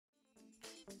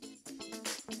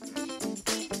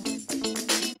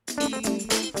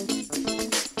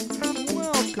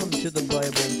to the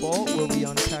Bible Vault, where we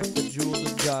unpack the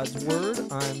jewels of God's Word.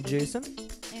 I'm Jason.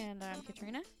 And I'm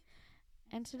Katrina.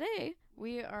 And today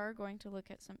we are going to look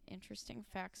at some interesting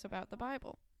facts about the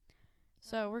Bible.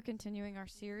 So we're continuing our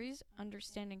series,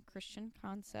 Understanding Christian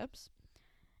Concepts.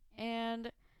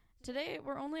 And today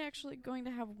we're only actually going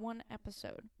to have one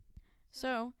episode.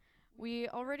 So we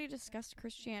already discussed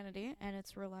Christianity and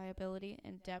its reliability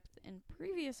in depth in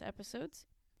previous episodes.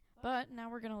 But now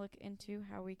we're going to look into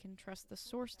how we can trust the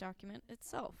source document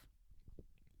itself.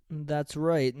 That's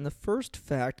right, and the first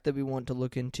fact that we want to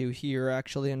look into here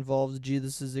actually involves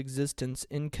Jesus' existence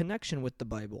in connection with the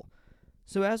Bible.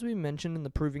 So as we mentioned in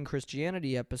the Proving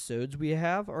Christianity episodes, we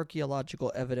have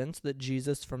archaeological evidence that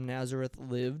Jesus from Nazareth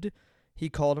lived. He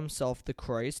called himself the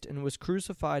Christ and was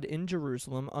crucified in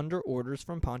Jerusalem under orders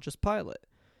from Pontius Pilate.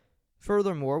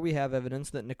 Furthermore, we have evidence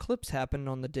that an eclipse happened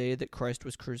on the day that Christ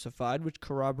was crucified, which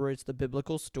corroborates the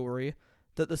biblical story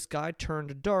that the sky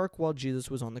turned dark while Jesus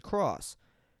was on the cross.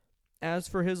 As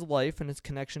for his life and his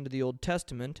connection to the Old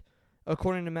Testament,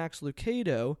 according to Max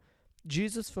Lucado,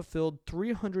 Jesus fulfilled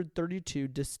 332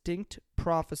 distinct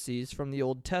prophecies from the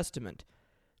Old Testament,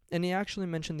 and he actually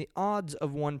mentioned the odds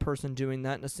of one person doing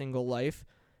that in a single life,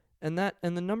 and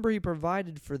the number he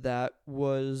provided for that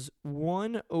was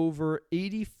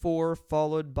 1/84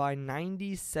 followed by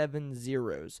 97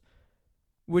 zeros,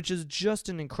 which is just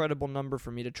an incredible number for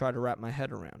me to try to wrap my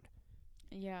head around.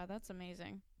 Yeah, that's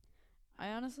amazing. I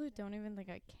honestly don't even think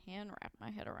I can wrap my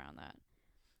head around that.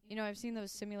 You know, I've seen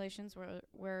those simulations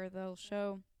where they'll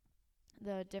show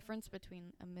the difference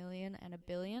between a million and a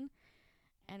billion,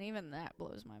 and even that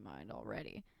blows my mind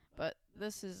already. But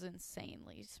this is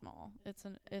insanely small. It's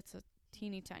a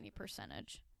teeny tiny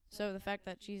percentage. So the fact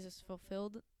that Jesus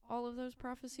fulfilled all of those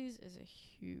prophecies is a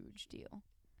huge deal.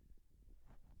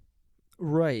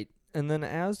 Right. And then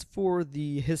as for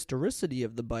the historicity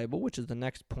of the Bible, which is the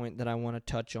next point that I want to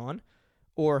touch on,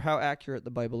 or how accurate the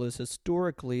Bible is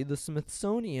historically, the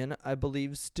Smithsonian, I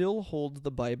believe, still holds the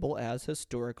Bible as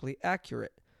historically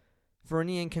accurate. For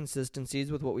any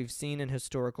inconsistencies with what we've seen in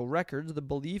historical records, the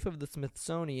belief of the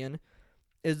Smithsonian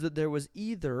is that there was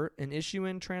either an issue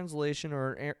in translation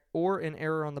or an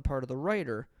error on the part of the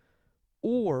writer,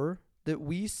 or that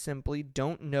we simply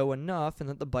don't know enough and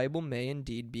that the Bible may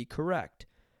indeed be correct.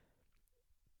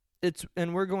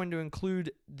 And we're going to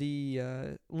include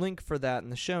the link for that in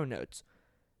the show notes.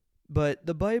 But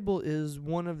the Bible is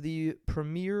one of the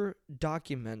premier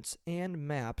documents and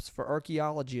maps for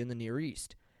archaeology in the Near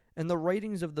East, and the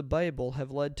writings of the Bible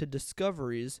have led to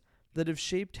discoveries that have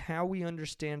shaped how we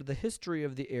understand the history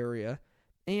of the area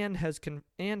and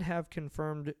have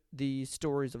confirmed the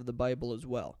stories of the Bible as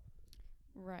well.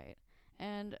 Right.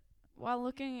 And while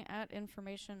looking at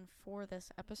information for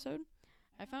this episode,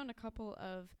 I found a couple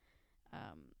of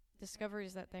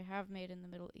discoveries that they have made in the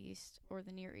Middle East or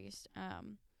the Near East.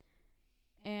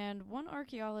 And one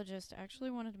archaeologist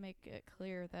actually wanted to make it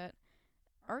clear that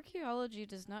archaeology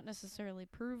does not necessarily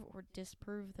prove or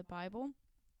disprove the Bible,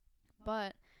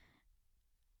 but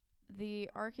the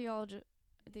archaeological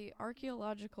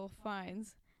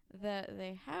finds that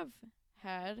they have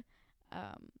had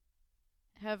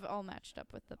have all matched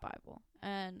up with the Bible.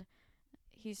 And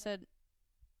he said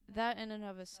that in and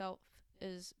of itself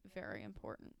is very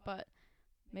important, but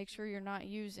make sure you're not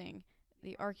using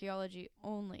the archaeology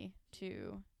only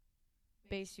to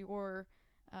base your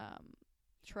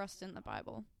trust in the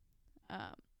Bible.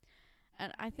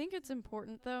 And I think it's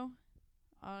important, though,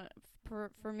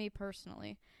 for me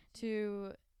personally,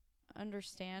 to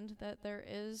understand that there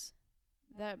is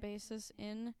that basis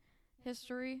in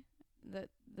history, that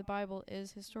the Bible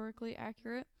is historically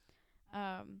accurate,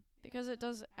 because it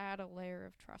does add a layer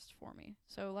of trust for me.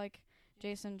 So like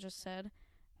Jason just said,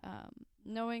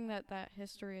 knowing that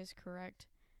history is correct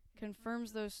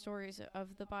confirms those stories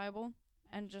of the Bible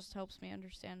and just helps me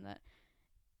understand that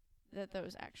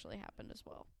those actually happened as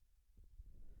well.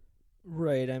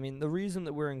 Right. I mean, the reason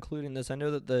that we're including this, I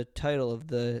know that the title of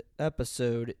the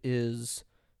episode is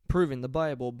Proving the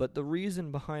Bible, but the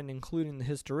reason behind including the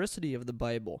historicity of the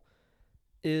Bible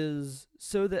is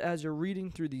so that as you're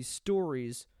reading through these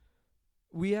stories,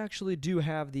 we actually do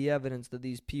have the evidence that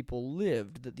these people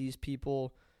lived, that these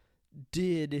people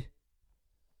did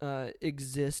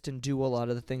exist and do a lot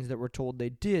of the things that we're told they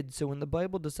did. So when the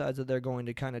Bible decides that they're going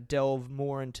to kind of delve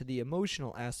more into the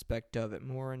emotional aspect of it,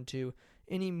 more into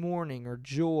any mourning or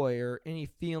joy or any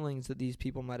feelings that these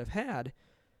people might have had,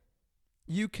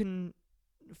 you can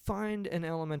find an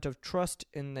element of trust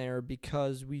in there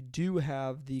because we do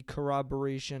have the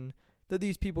corroboration that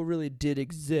these people really did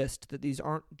exist, that these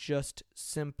aren't just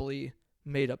simply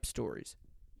made-up stories.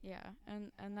 Yeah,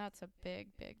 and that's a big,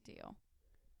 big deal.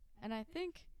 And I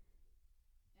think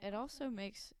it also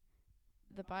makes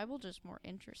the Bible just more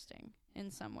interesting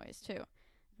in some ways too.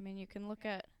 I mean, you can look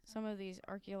at some of these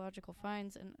archaeological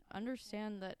finds and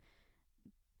understand that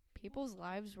people's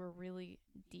lives were really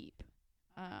deep.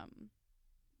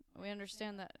 We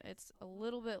understand that it's a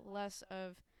little bit less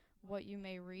of what you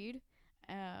may read,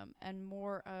 and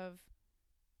more of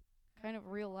kind of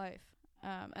real life.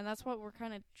 And that's what we're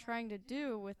kind of trying to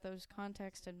do with those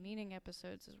context and meaning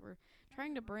episodes, is we're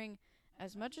trying to bring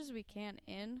as much as we can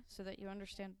in so that you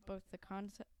understand both the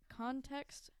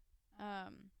context,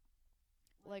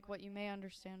 like what you may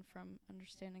understand from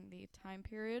understanding the time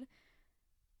period,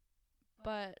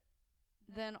 but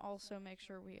then also make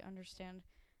sure we understand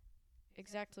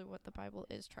exactly what the Bible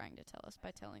is trying to tell us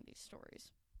by telling these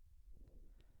stories.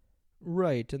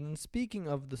 Right, and then speaking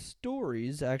of the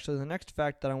stories, actually the next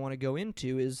fact that I want to go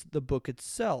into is the book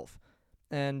itself,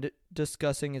 and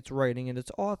discussing its writing and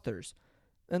its authors.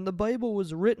 And the Bible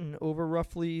was written over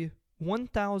roughly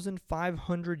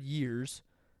 1,500 years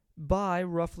by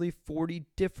roughly 40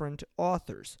 different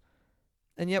authors.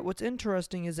 And yet what's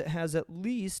interesting is it has at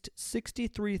least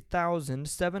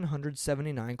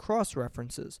 63,779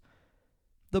 cross-references.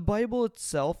 The Bible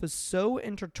itself is so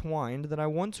intertwined that I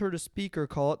once heard a speaker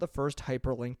call it the first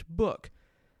hyperlinked book,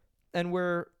 and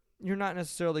where you're not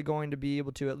necessarily going to be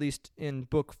able to, at least in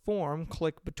book form,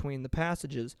 click between the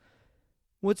passages.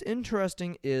 What's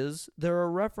interesting is there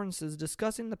are references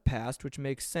discussing the past, which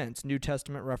makes sense, New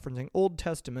Testament referencing Old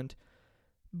Testament,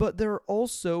 but there are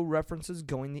also references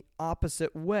going the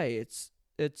opposite way. It's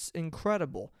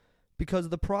incredible, because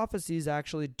the prophecies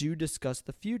actually do discuss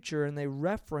the future, and they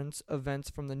reference events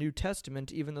from the New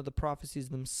Testament, even though the prophecies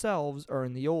themselves are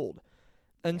in the Old.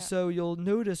 And so you'll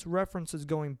notice references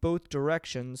going both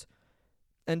directions,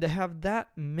 and to have that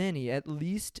many, at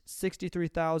least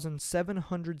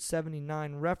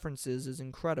 63,779 references, is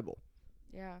incredible.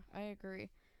 Yeah, I agree.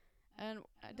 And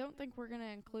I don't think we're going to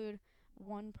include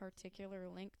one particular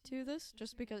link to this,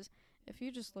 just because if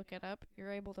you just look it up,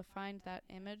 you're able to find that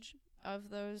image of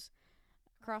those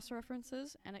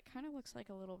cross-references, and it kind of looks like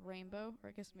a little rainbow, or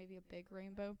I guess maybe a big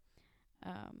rainbow.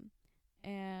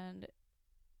 And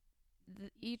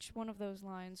each one of those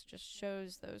lines just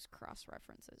shows those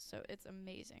cross-references. So it's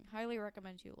amazing. Highly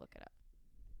recommend you look it up.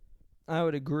 I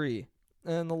would agree.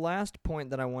 And the last point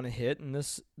that I want to hit, and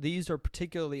these are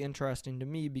particularly interesting to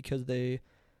me because they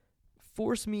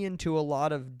force me into a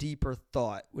lot of deeper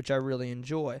thought, which I really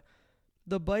enjoy.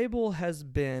 The Bible has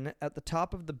been at the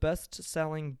top of the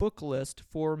best-selling book list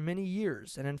for many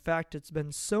years, and in fact it's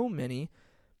been so many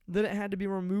that it had to be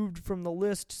removed from the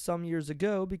list some years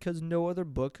ago because no other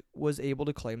book was able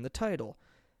to claim the title.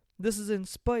 This is in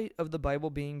spite of the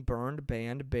Bible being burned,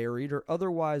 banned, buried, or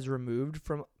otherwise removed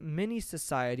from many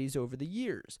societies over the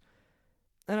years.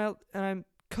 And I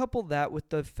couple that with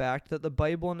the fact that the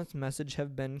Bible and its message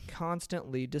have been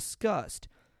constantly discussed.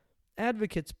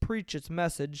 Advocates preach its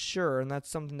message, sure, and that's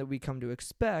something that we come to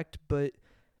expect, but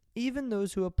even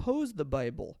those who oppose the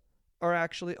Bible are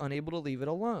actually unable to leave it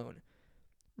alone.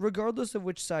 Regardless of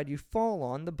which side you fall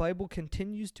on, the Bible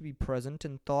continues to be present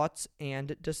in thoughts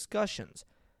and discussions.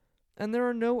 And there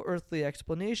are no earthly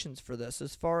explanations for this.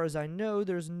 As far as I know,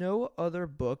 there's no other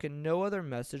book and no other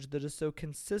message that is so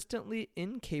consistently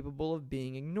incapable of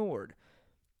being ignored,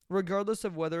 regardless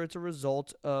of whether it's a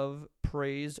result of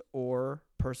praise or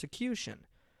persecution.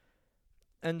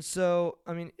 And so,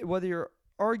 I mean, whether you're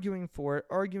arguing for it,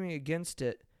 arguing against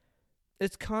it,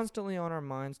 it's constantly on our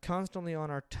minds, constantly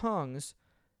on our tongues.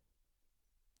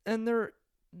 And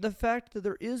the fact that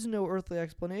there is no earthly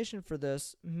explanation for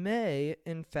this may,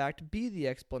 in fact, be the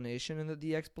explanation, and that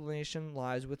the explanation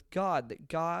lies with God, that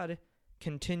God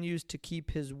continues to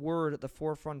keep His word at the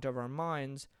forefront of our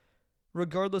minds,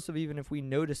 regardless of even if we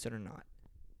notice it or not.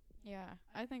 Yeah,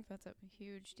 I think that's a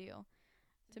huge deal.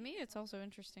 To me, it's also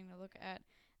interesting to look at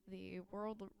the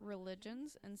world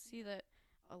religions and see that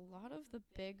a lot of the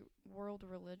big world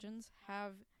religions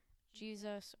have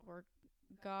Jesus or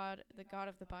God, the God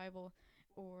of the Bible,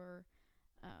 or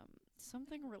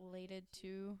something related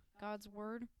to God's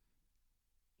word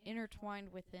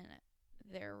intertwined within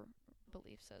their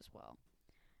beliefs as well.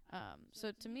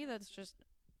 So to me, that's just,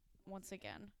 once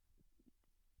again,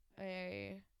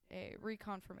 a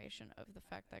reconfirmation of the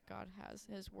fact that God has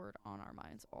His word on our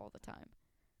minds all the time.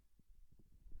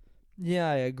 Yeah,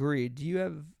 I agree. Do you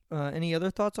have any other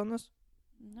thoughts on this?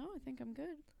 No, I think I'm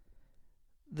good.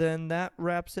 Then that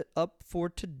wraps it up for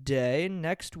today.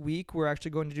 Next week, we're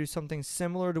actually going to do something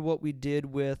similar to what we did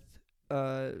with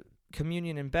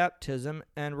communion and baptism,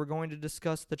 and we're going to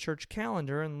discuss the church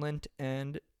calendar in Lent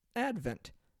and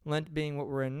Advent. Lent being what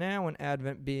we're in now, and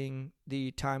Advent being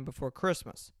the time before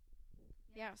Christmas.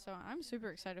 Yeah, so I'm super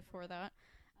excited for that.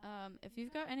 If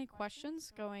you've got any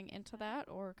questions going into that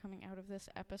or coming out of this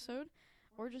episode,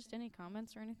 or just any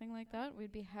comments or anything like that,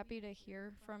 we'd be happy to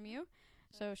hear from you.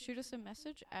 So shoot us a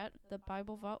message at the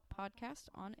Bible Vault Podcast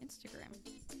on Instagram.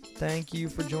 Thank you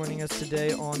for joining us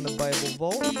today on the Bible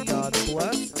Vault. God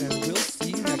bless, and we'll see